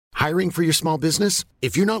Hiring for your small business?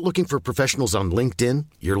 If you're not looking for professionals on LinkedIn,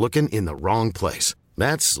 you're looking in the wrong place.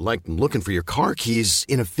 That's like looking for your car keys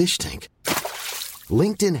in a fish tank.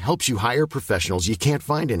 LinkedIn helps you hire professionals you can't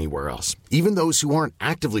find anywhere else, even those who aren't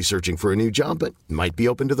actively searching for a new job but might be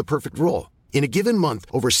open to the perfect role. In a given month,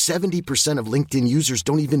 over 70% of LinkedIn users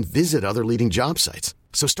don't even visit other leading job sites.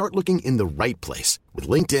 So start looking in the right place. With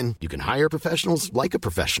LinkedIn, you can hire professionals like a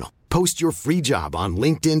professional. Post your free job on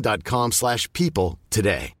linkedin.com/people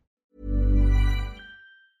today.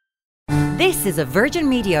 This is a Virgin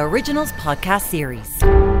Media Originals podcast series.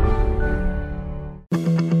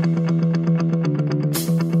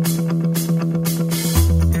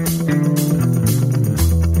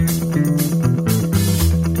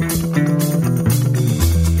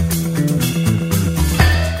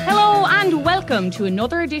 Welcome to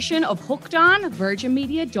another edition of Hooked On, Virgin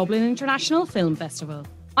Media Dublin International Film Festival.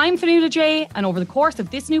 I'm Fionnuala J, and over the course of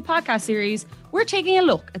this new podcast series, we're taking a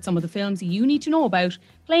look at some of the films you need to know about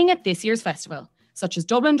playing at this year's festival, such as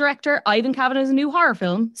Dublin director Ivan Kavanagh's new horror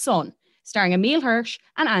film, Son, starring Emile Hirsch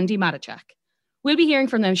and Andy Matichak. We'll be hearing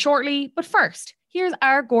from them shortly, but first, here's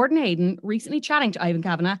our Gordon Hayden recently chatting to Ivan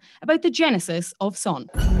Kavanagh about the genesis of Son.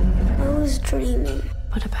 I was dreaming.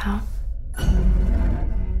 What about?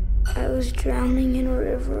 I was drowning in a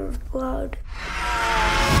river of blood.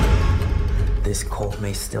 This cult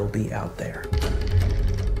may still be out there.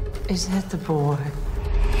 Is that the boy?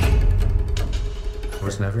 There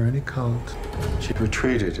was never any cult. She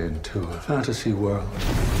retreated into a fantasy world.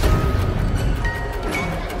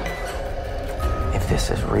 If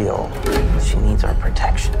this is real, she needs our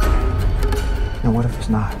protection. And what if it's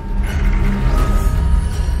not?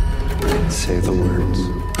 Say the words.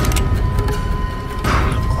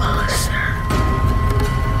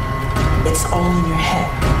 It's all in your head.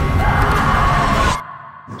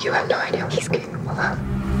 You have no idea what he's capable of.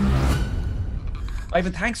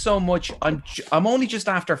 Ivan, thanks so much. I'm only just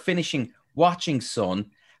after finishing watching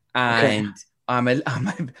Son, and okay.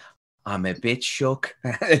 I'm a bit shook.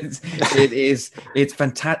 It's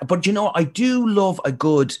fantastic. But you know, I do love a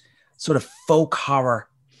good sort of folk horror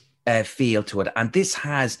feel to it, and this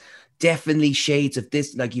has definitely shades of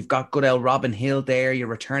this. Like, you've got good old Robin Hill there, your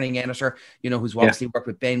returning editor, you know, who's obviously worked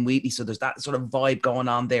with Ben Wheatley. So there's that sort of vibe going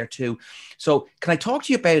on there too. So can I talk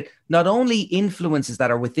to you about not only influences that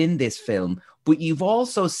are within this film, but you've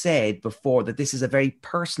also said before that this is a very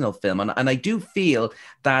personal film. And I do feel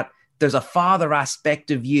that there's a father aspect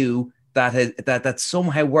of you that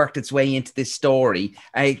somehow worked its way into this story.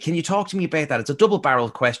 Can you talk to me about that? It's a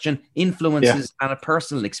double-barreled question, influences and a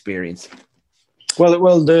personal experience.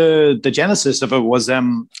 Well, the genesis of it was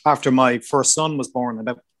after my first son was born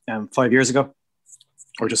about 5 years ago,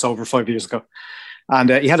 or just over 5 years ago. And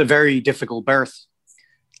he had a very difficult birth.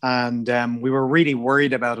 And we were really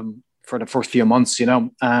worried about him for the first few months, you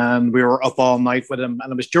know, and we were up all night with him.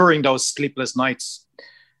 And it was during those sleepless nights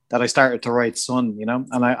that I started to write Son, you know,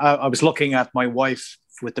 and I was looking at my wife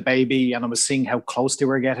with the baby, and I was seeing how close they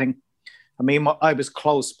were getting. I mean, I was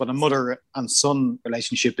close, but a mother and son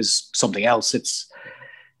relationship is something else. It's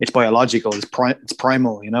biological. It's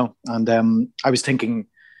primal, you know. And I was thinking,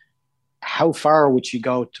 how far would she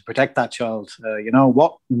go to protect that child? You know,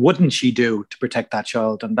 what wouldn't she do to protect that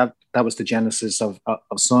child? And that was the genesis of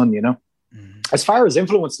Son, you know. Mm. As far as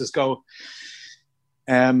influences go,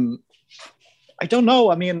 I don't know.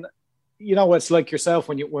 I mean, you know, it's like yourself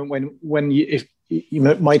when you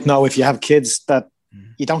might know if you have kids that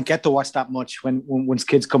you don't get to watch that much when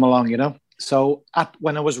kids come along, you know. So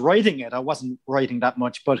when I was writing it, I wasn't writing that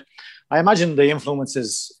much, but I imagine the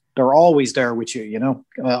influences, they're always there with you, you know.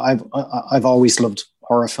 I've always loved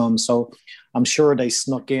horror films, so I'm sure they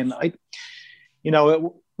snuck in.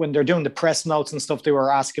 When they're doing the press notes and stuff, they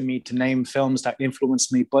were asking me to name films that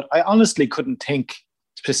influenced me, but I honestly couldn't think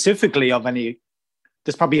specifically of any.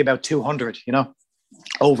 There's probably about 200, you know,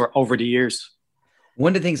 over the years.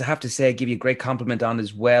 One of the things I have to say, I give you a great compliment on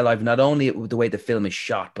as well, I've not only the way the film is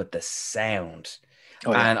shot, but the sound.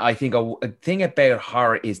 Oh, yeah. And I think a thing about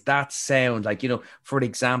horror is that sound. Like, you know, for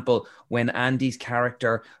example, when Andy's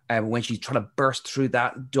character, when she's trying to burst through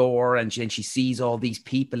that door and then she sees all these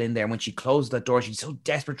people in there, and when she closes that door, she's so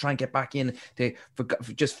desperate to try and get back in, for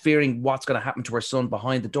just fearing what's going to happen to her son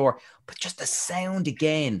behind the door. But just the sound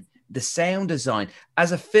again, the sound design.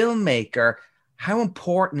 As a filmmaker, how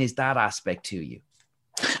important is that aspect to you?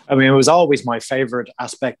 I mean, it was always my favorite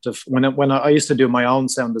aspect of when I used to do my own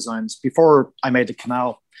sound designs before I made The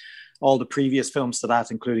Canal. All the previous films to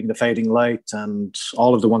that, including The Fading Light and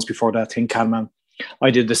all of the ones before that, Tin Can Man,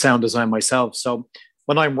 I did the sound design myself. So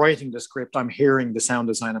when I'm writing the script, I'm hearing the sound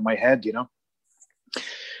design in my head, you know.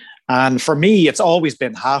 And for me, it's always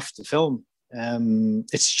been half the film.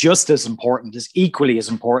 It's just as important, as equally as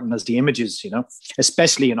important as the images,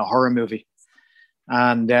 especially in a horror movie.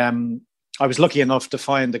 And I was lucky enough to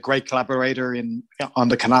find a great collaborator on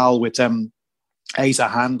the canal with Asa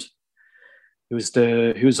Hand,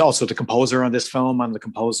 who's also the composer on this film and the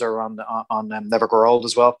composer on Never Grow Old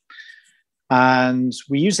as well. And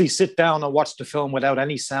we usually sit down and watch the film without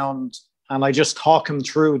any sound, and I just talk him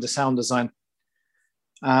through the sound design.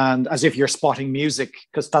 And as if you're spotting music,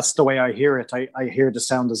 because that's the way I hear it. I hear the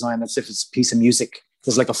sound design as if it's a piece of music.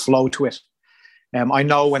 There's like a flow to it. I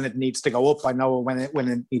know when it needs to go up. I know when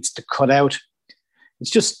it needs to cut out.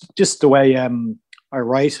 It's just the way I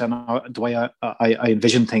write and the way I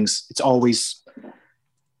envision things. It's always,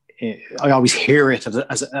 I always hear it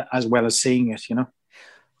as well as seeing it,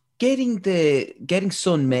 Getting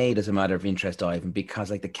Sun made as a matter of interest, Ivan,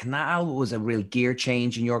 because like The Canal was a real gear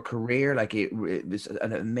change in your career. Like it was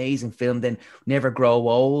an amazing film. Then Never Grow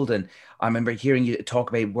Old, and I remember hearing you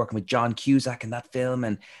talk about working with John Cusack in that film,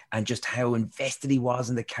 and just how invested he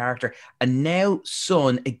was in the character. And now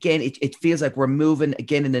Sun, again, it feels like we're moving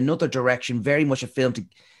again in another direction. Very much a film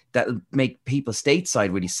that'll make people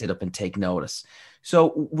stateside really sit up and take notice.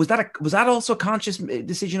 So was that also a conscious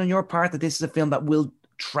decision on your part that this is a film that will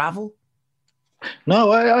travel?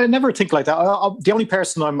 No, I never think like that. The only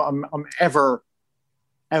person I'm ever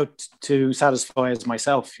out to satisfy is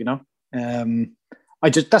myself.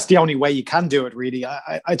 That's the only way you can do it. Really,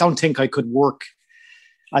 I don't think I could work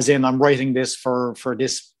as in I'm writing this for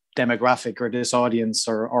this demographic or this audience,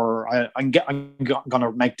 or I'm going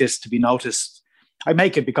to make this to be noticed. I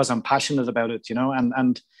make it because I'm passionate about it.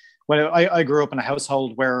 And when I grew up in a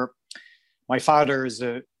household where my father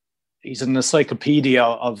he's an encyclopedia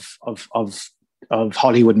of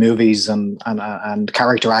Hollywood movies and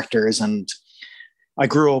character actors. And I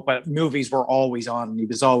grew up, but movies were always on. He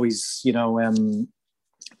was always,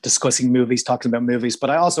 discussing movies, talking about movies. But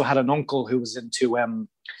I also had an uncle who was into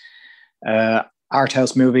art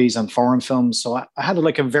house movies and foreign films. So I had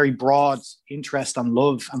like a very broad interest and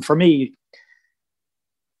love. And for me,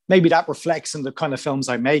 maybe that reflects in the kind of films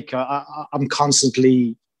I make. I'm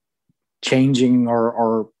constantly changing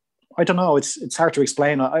or I don't know. It's hard to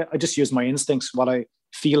explain. I just use my instincts, what I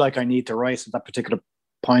feel like I need to write at that particular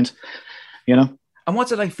point, And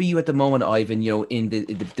what's it like for you at the moment, Ivan, in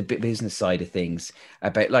the business side of things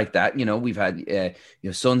about like that? We've had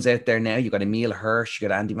your sons out there now. You got Emile Hirsch, you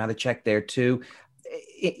got Andy Matichak there too.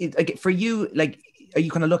 For you, like, are you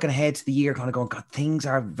kind of looking ahead to the year, kind of going, God, things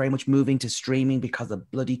are very much moving to streaming because of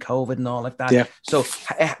bloody COVID and all like that. Yeah. So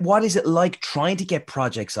what is it like trying to get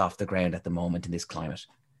projects off the ground at the moment in this climate?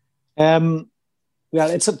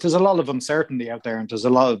 There's a lot of uncertainty out there, and there's a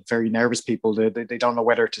lot of very nervous people. They don't know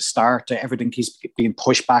whether to start. Everything keeps being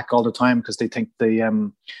pushed back all the time because they think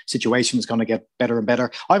the situation is going to get better and better.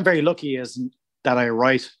 I'm very lucky that I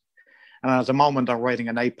write, and at the moment I'm writing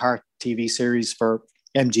an 8-part TV series for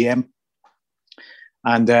MGM,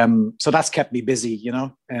 and so that's kept me busy,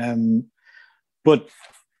 But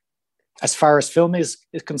as far as film is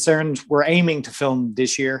concerned, we're aiming to film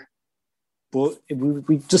this year. But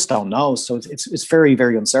we just don't know. So it's very,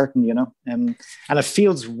 very uncertain, and it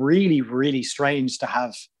feels really, really strange to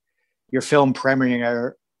have your film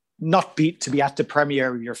premiering to be at the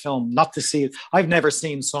premiere of your film, not to see it. I've never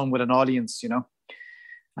seen Sun with an audience,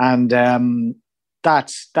 and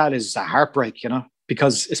that is a heartbreak,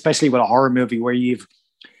 because especially with a horror movie where you've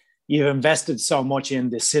invested so much in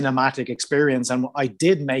the cinematic experience, and I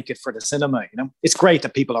did make it for the cinema. It's great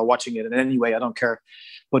that people are watching it in any way. I don't care,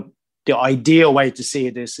 but the ideal way to see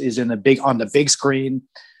it is on the big screen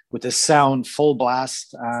with the sound full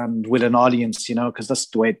blast and with an audience, because that's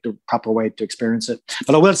the proper way to experience it.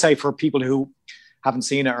 But I will say, for people who haven't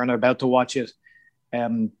seen it or are about to watch it,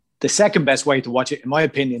 the second best way to watch it, in my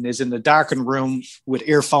opinion, is in the darkened room with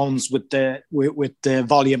earphones with the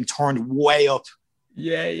volume turned way up.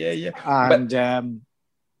 Yeah. And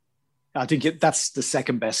I think that's the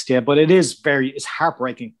second best. Yeah, but it's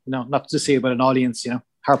heartbreaking, not to see it with an audience,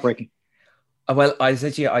 heartbreaking. Well, I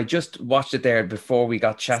said to you, I just watched it there before we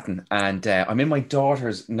got chatting, and I'm in my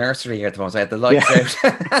daughter's nursery here at the moment. I had the lights out.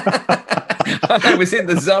 I was in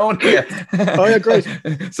the zone here. Oh, yeah, great.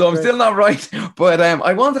 So I'm still not right. But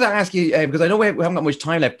I wanted to ask you, because I know we haven't got much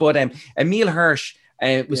time left, but Emile Hirsch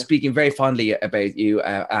was speaking very fondly about you,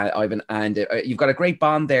 Ivan, and you've got a great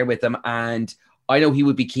bond there with him, and I know he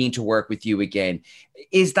would be keen to work with you again.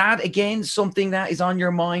 Is that, again, something that is on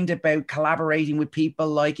your mind about collaborating with people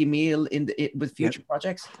like Emile with future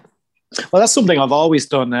projects? Well, that's something I've always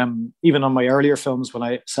done. Even on my earlier films, when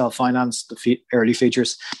I self-financed the early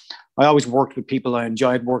features, I always worked with people I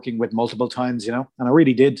enjoyed working with multiple times, and I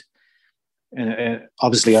really did.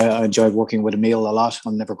 obviously I enjoyed working with Emil a lot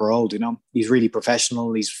on Never Grow Old. He's really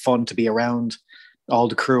professional. He's fun to be around. All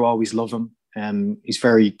the crew always love him. He's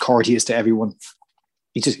very courteous to everyone.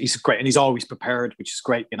 He's great, and he's always prepared, which is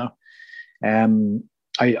great.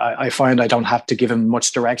 I find I don't have to give him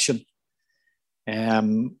much direction.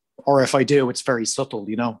 Or if I do, it's very subtle,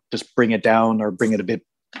 just bring it down or bring it a bit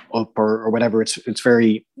up or whatever. It's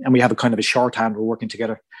very, and we have a kind of a shorthand. We're working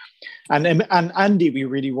together. And Andy, we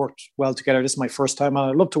really worked well together. This is my first time,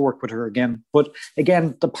 and I'd love to work with her again. But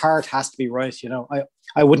again, the part has to be right.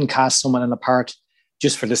 I wouldn't cast someone in a part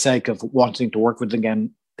just for the sake of wanting to work with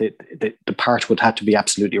again. The part would have to be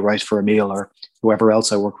absolutely right for Emil or whoever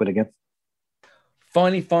else I work with again.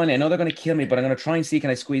 Finally, I know they're going to kill me, but I'm going to try and see can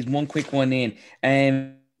I squeeze one quick one in.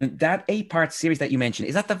 That 8-part series that you mentioned,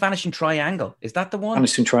 is that the Vanishing Triangle? Is that the one?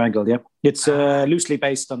 Vanishing Triangle, yeah. It's loosely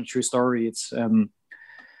based on a true story. It's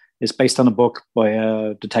based on a book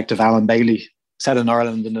by Detective Alan Bailey, set in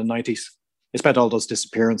Ireland in the 90s. It's about all those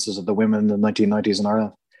disappearances of the women in the 1990s in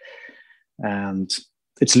Ireland. And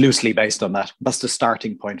it's loosely based on that. That's the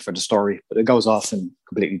starting point for the story, but it goes off in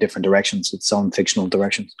completely different directions, its own fictional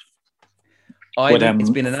directions. It's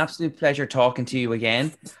been an absolute pleasure talking to you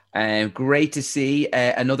again. Great to see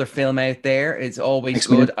another film out there. It's always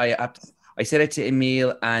good. I said it to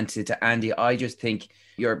Emil and to Andy. I just think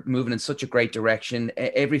you're moving in such a great direction.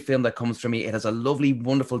 Every film that comes from me, it has a lovely,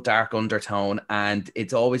 wonderful, dark undertone. And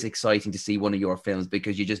it's always exciting to see one of your films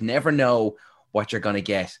because you just never know what you're going to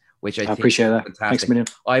get, which I think appreciate that. Fantastic. Thanks a million.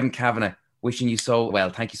 Ivan Kavanagh, wishing you so well.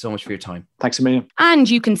 Thank you so much for your time. Thanks a million. And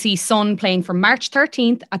you can see Son playing from March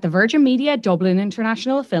 13th at the Virgin Media Dublin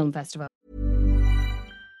International Film Festival.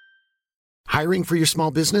 Hiring for your small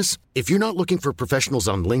business? If you're not looking for professionals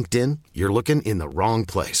on LinkedIn, you're looking in the wrong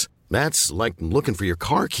place. That's like looking for your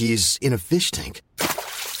car keys in a fish tank.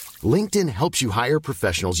 LinkedIn helps you hire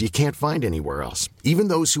professionals you can't find anywhere else, even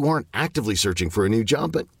those who aren't actively searching for a new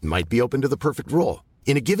job but might be open to the perfect role.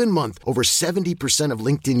 In a given month, over 70% of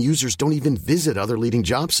LinkedIn users don't even visit other leading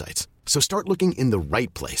job sites. So start looking in the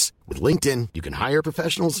right place. With LinkedIn, you can hire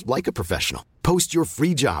professionals like a professional. Post your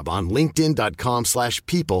free job on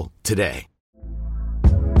linkedin.com/people today.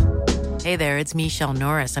 Hey there, it's Michelle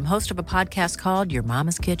Norris. I'm host of a podcast called Your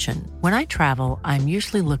Mama's Kitchen. When I travel, I'm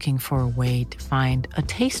usually looking for a way to find a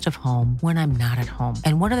taste of home when I'm not at home.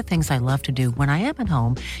 And one of the things I love to do when I am at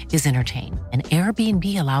home is entertain. And Airbnb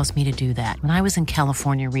allows me to do that. When I was in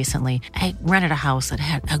California recently, I rented a house that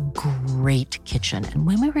had a great kitchen. And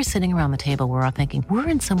when we were sitting around the table, we were all thinking, we're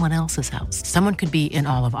in someone else's house. Someone could be in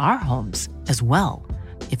all of our homes as well.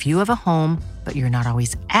 If you have a home, but you're not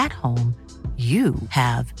always at home, you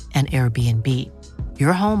have an Airbnb.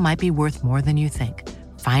 Your home might be worth more than you think.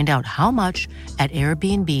 Find out how much at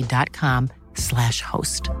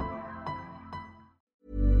airbnb.com/host.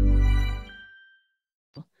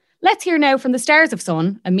 Let's hear now from the stars of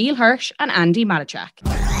Son, Emil Hirsch and Andy Matichak.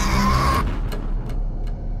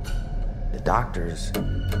 The doctors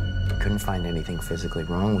couldn't find anything physically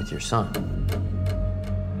wrong with your son.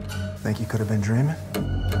 Think you could have been dreaming?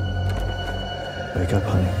 Wake up,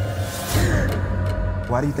 honey.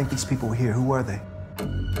 Why do you think these people were here? Who were they?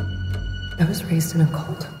 I was raised in a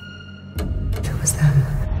cult. It was them.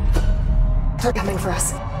 They're coming for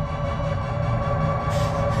us.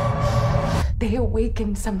 They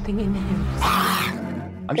awakened something in him.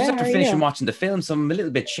 I'm just after finishing watching the film, so I'm a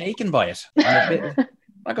little bit shaken by it. I'm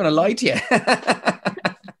not going to lie to you.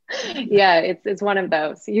 Yeah, it's one of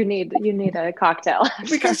those. You need a cocktail.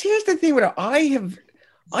 Because here's the thing with it.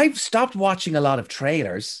 I've stopped watching a lot of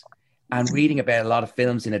trailers and reading about a lot of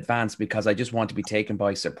films in advance because I just want to be taken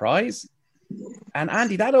by surprise. And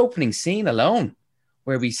Andy, that opening scene alone,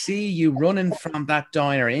 where we see you running from that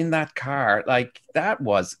diner in that car, like that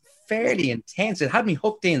was fairly intense. It had me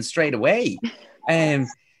hooked in straight away. Can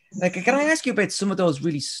I ask you about some of those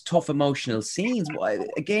really tough emotional scenes?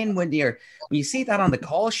 Again, when you see that on the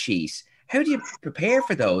call sheet, how do you prepare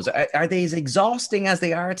for those? Are they as exhausting as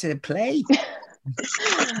they are to play?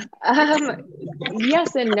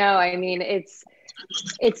 Yes and no. I mean, it's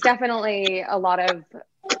definitely a lot of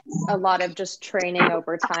just training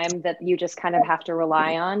over time that you just kind of have to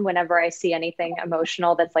rely on. Whenever I see anything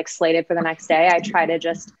emotional that's like slated for the next day, I try to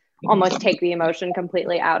just almost take the emotion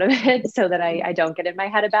completely out of it so that I don't get in my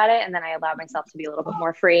head about it. And then I allow myself to be a little bit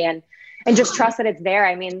more free and just trust that it's there.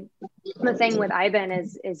 I mean, the thing with Ivan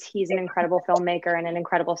is he's an incredible filmmaker and an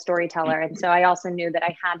incredible storyteller. And so I also knew that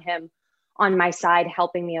I had him on my side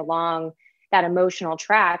helping me along that emotional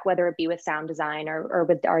track, whether it be with sound design or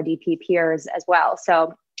with our DP peers as well.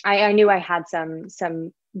 So I knew I had some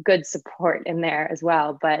good support in there as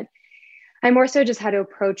well, but I more so just had to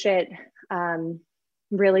approach it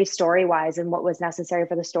really story wise and what was necessary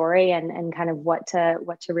for the story, and kind of what to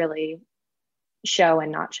really show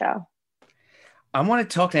and not show. I want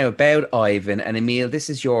to talk now about Ivan and Emil. This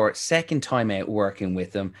is your second time out working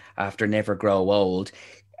with them after Never Grow Old.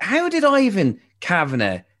 How did Ivan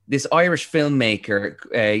Kavanagh, this Irish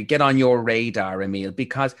filmmaker, get on your radar, Emil?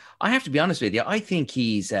 Because I have to be honest with you, I think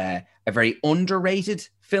he's a very underrated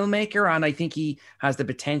filmmaker, and I think he has the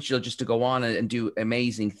potential just to go on and do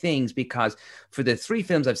amazing things, because for the 3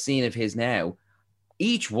 films I've seen of his now,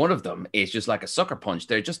 each one of them is just like a sucker punch.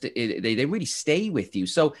 They're just, they really stay with you.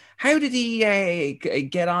 So how did he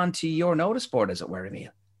get onto your notice board, as it were, Emil?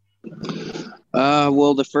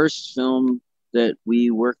 Well, the first film that we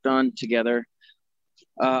worked on together,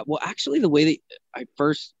 well, actually, the way that I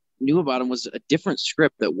first knew about him was a different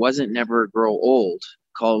script that wasn't Never Grow Old.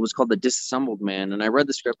 It was called The Disassembled Man. And I read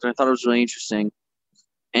the script and I thought it was really interesting.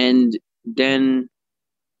 And then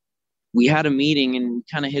we had a meeting and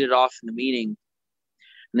kind of hit it off in the meeting.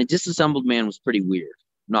 And The Disassembled Man was pretty weird.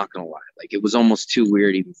 I'm not going to lie. Like, it was almost too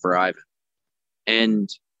weird even for Ivan. And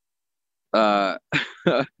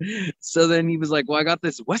so then he was like, well, I got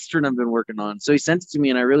this Western I've been working on. So he sent it to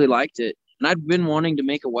me and I really liked it. And I'd been wanting to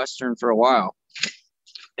make a Western for a while.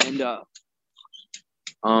 And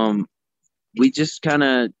we just kind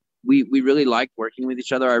of, we really liked working with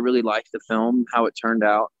each other. I really liked the film, how it turned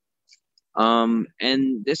out.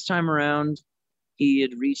 And this time around, he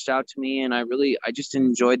had reached out to me and I just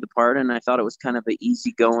enjoyed the part. And I thought it was kind of an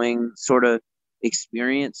easygoing sort of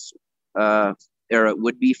experience, or it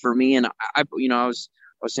would be for me. And I was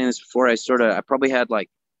saying this before, I probably had like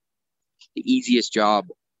the easiest job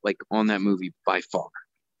like on that movie by far.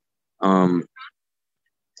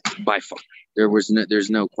 By far. There's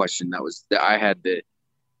no question I had the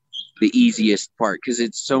easiest part, because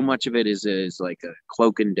it's so much of it is like a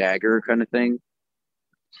cloak and dagger kind of thing,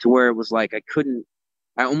 to where it was like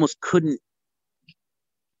I almost couldn't.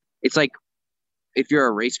 It's like if you're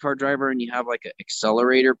a race car driver and you have like an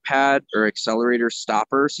accelerator pad or accelerator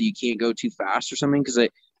stopper, so you can't go too fast or something, because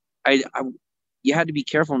you had to be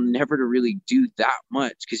careful never to really do that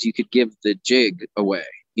much, because you could give the jig away.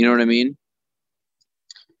 You know what I mean?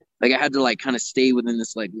 Like, I had to like kind of stay within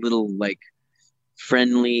this like little like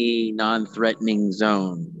friendly, non-threatening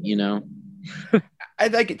zone, you know? I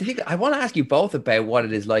want to ask you both about what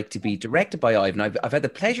it is like to be directed by Ivan. I've had the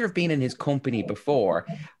pleasure of being in his company before,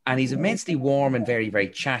 and he's immensely warm and very, very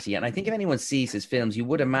chatty. And I think if anyone sees his films, you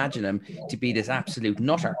would imagine him to be this absolute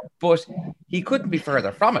nutter, but he couldn't be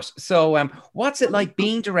further from it. So what's it like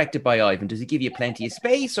being directed by Ivan? Does he give you plenty of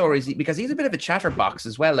space, or is he, because he's a bit of a chatterbox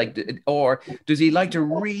as well, like, or does he like to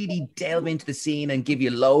really delve into the scene and give you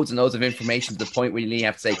loads and loads of information to the point where you really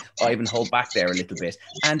have to say, Ivan, hold back there a little bit?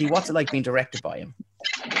 Andy, what's it like being directed by him?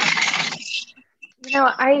 You know,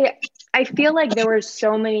 I feel like there were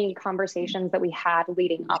so many conversations that we had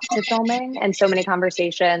leading up to filming, and so many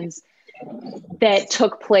conversations that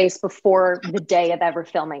took place before the day of ever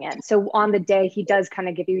filming it. So on the day, he does kind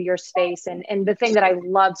of give you your space. And the thing that I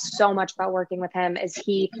love so much about working with him is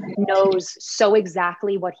he knows so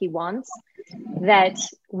exactly what he wants, that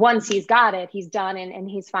once he's got it, he's done and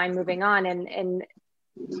he's fine moving on. And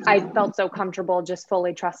I felt so comfortable just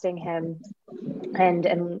fully trusting him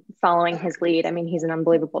and following his lead. I mean, he's an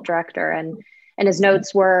unbelievable director, and his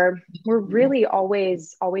notes were really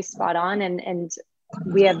always spot on, and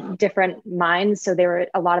we have different minds, so they were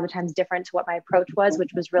a lot of the times different to what my approach was,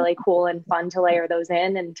 which was really cool and fun to layer those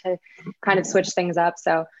in and to kind of switch things up.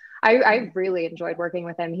 So I really enjoyed working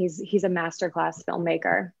with him. He's a masterclass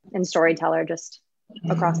filmmaker and storyteller just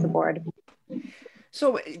across the board.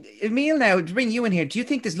 So, Emil, now to bring you in here, do you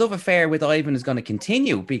think this love affair with Ivan is going to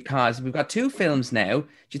continue? Because we've got 2 films now. Do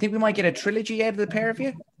you think we might get a trilogy out of the pair of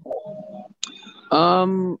you?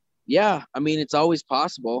 Yeah, I mean, it's always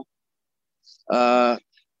possible. I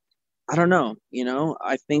don't know. You know,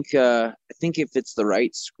 I think if it's the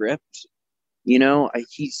right script, you know,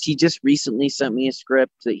 he just recently sent me a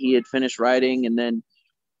script that he had finished writing, and then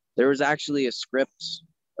there was actually a script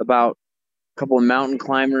about couple of mountain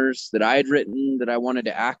climbers that I had written that I wanted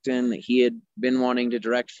to act in, that he had been wanting to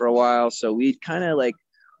direct for a while. So we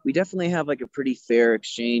definitely have like a pretty fair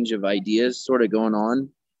exchange of ideas sort of going on.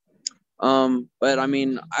 But I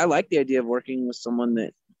mean, I like the idea of working with someone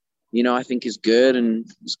that, you know, I think is good and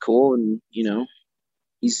is cool, and, you know,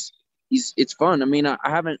 it's fun. I mean,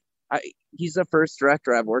 he's the first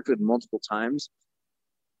director I've worked with multiple times.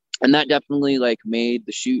 And that definitely like made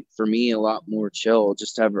the shoot for me a lot more chill,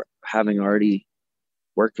 just having already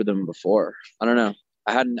worked with him before. I don't know.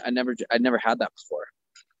 I'd never had that before.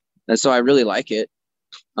 And so I really like it.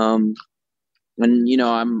 And, you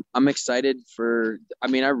know, I'm excited for, I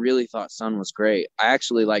mean, I really thought Son was great. I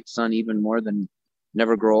actually liked Son even more than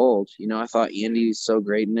Never Grow Old. You know, I thought Andy's so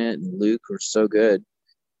great in it, and Luke were so good.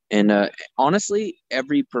 And honestly,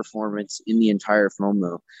 every performance in the entire film,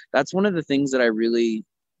 though, that's one of the things that I really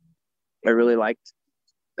liked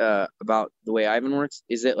about the way Ivan works,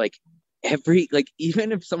 is that like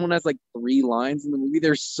even if someone has like 3 lines in the movie,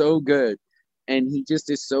 they're so good. And he just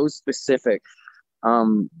is so specific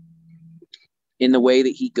in the way that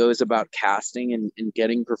he goes about casting and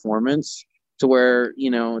getting performance, to where, you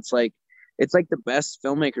know, it's like the best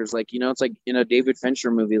filmmakers, like, you know, it's like in a David Fincher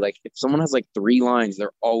movie, like if someone has like 3 lines,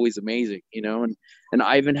 they're always amazing, you know. And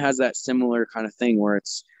Ivan has that similar kind of thing where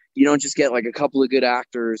it's, you don't just get like a couple of good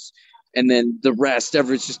actors and then the rest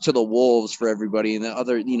is just to the wolves for everybody, and the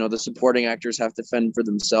other, you know, the supporting actors have to fend for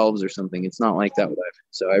themselves or something. It's not like that with Ivan.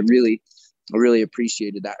 So I really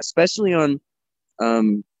appreciated that, especially on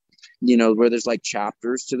you know, where there's like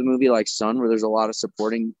chapters to the movie, like Son, where there's a lot of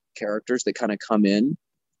supporting characters that kind of come in.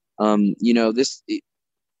 You know, it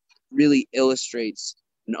really illustrates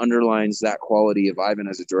and underlines that quality of Ivan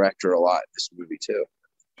as a director a lot in this movie too.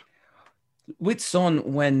 With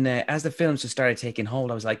Son, when as the films just started taking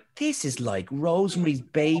hold, I was like, this is like Rosemary's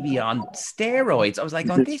Baby on steroids. I was like,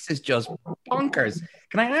 oh, this is just bonkers.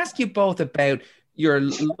 Can I ask you both about your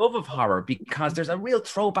love of horror? Because there's a real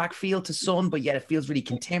throwback feel to Son, but yet it feels really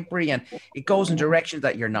contemporary, and it goes in directions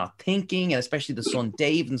that you're not thinking, and especially the son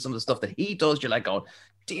Dave and some of the stuff that he does, you're like, oh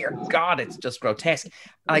dear God, it's just grotesque.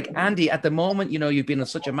 Like, Andy, at the moment, you know, you've been on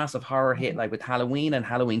such a massive horror hit, like with Halloween, and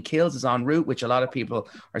Halloween Kills is en route, which a lot of people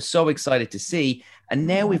are so excited to see. And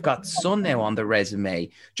now we've got Son now on the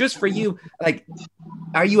resume. Just for you, like,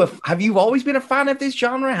 have you always been a fan of this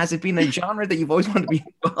genre? Has it been a genre that you've always wanted to be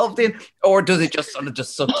involved in, or does it just sort of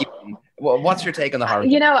just suck you in? Well, what's your take on the horror?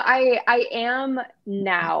 You know, I am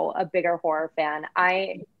now a bigger horror fan.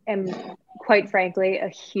 I am, quite frankly, a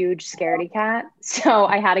huge scaredy cat. So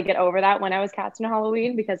I had to get over that when I was casting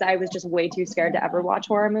Halloween, because I was just way too scared to ever watch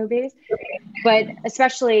horror movies. But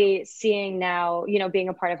especially seeing now, you know, being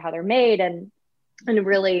a part of how they're made and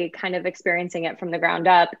really kind of experiencing it from the ground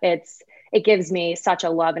up, it gives me such a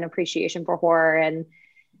love and appreciation for horror. And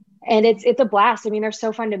it's a blast. I mean, they're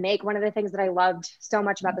so fun to make. One of the things that I loved so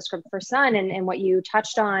much about the script for Son and what you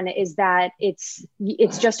touched on is that it's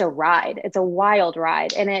just a ride. It's a wild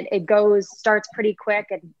ride, and it starts pretty quick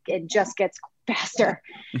and it just gets faster.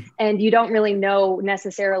 And you don't really know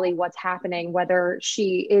necessarily what's happening, whether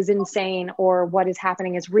she is insane or what is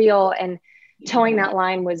happening is real. And towing that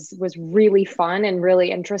line was really fun and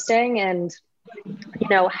really interesting. And, you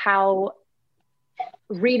know, how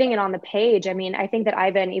reading it on the page, I mean, I think that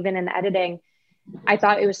Ivan, even in the editing, I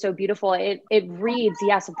thought it was so beautiful. It reads,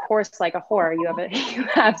 yes, of course, like a horror. You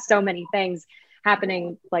have so many things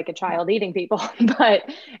happening, like a child eating people. But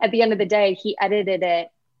at the end of the day, he edited it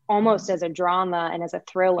almost as a drama and as a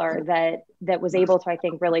thriller that was able to, I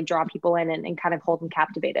think, really draw people in and kind of hold them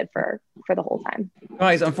captivated for the whole time.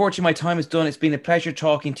 Guys, unfortunately, my time is done. It's been a pleasure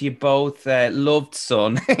talking to you both. Loved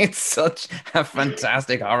Son. It's such a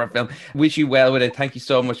fantastic horror film. Wish you well with it. Thank you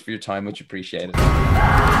so much for your time. Much appreciated. You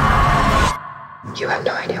have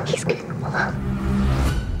no idea what he's capable of.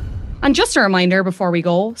 And just a reminder before we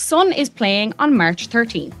go, Son is playing on March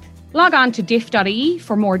 13th. Log on to diff.ie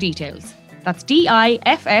for more details. That's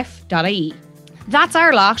diff.ie. That's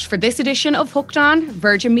our lot for this edition of Hooked On,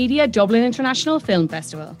 Virgin Media Dublin International Film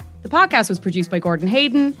Festival. The podcast was produced by Gordon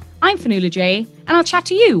Hayden. I'm Fionnuala J, and I'll chat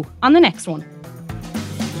to you on the next one.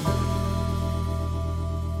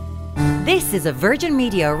 This is a Virgin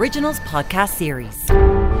Media Originals podcast series.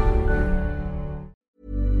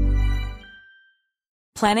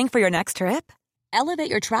 Planning for your next trip? Elevate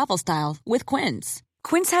your travel style with Quince.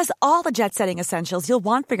 Quince has all the jet-setting essentials you'll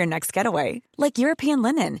want for your next getaway, like European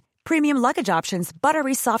linen, premium luggage options,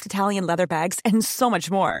 buttery soft Italian leather bags, and so much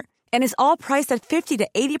more. And is all priced at 50 to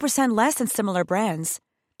 80% less than similar brands.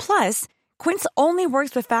 Plus, Quince only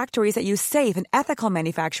works with factories that use safe and ethical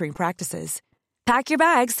manufacturing practices. Pack your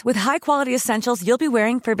bags with high-quality essentials you'll be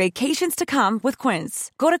wearing for vacations to come with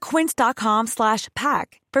Quince. Go to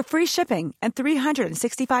quince.com/pack for free shipping and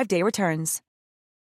 365-day returns.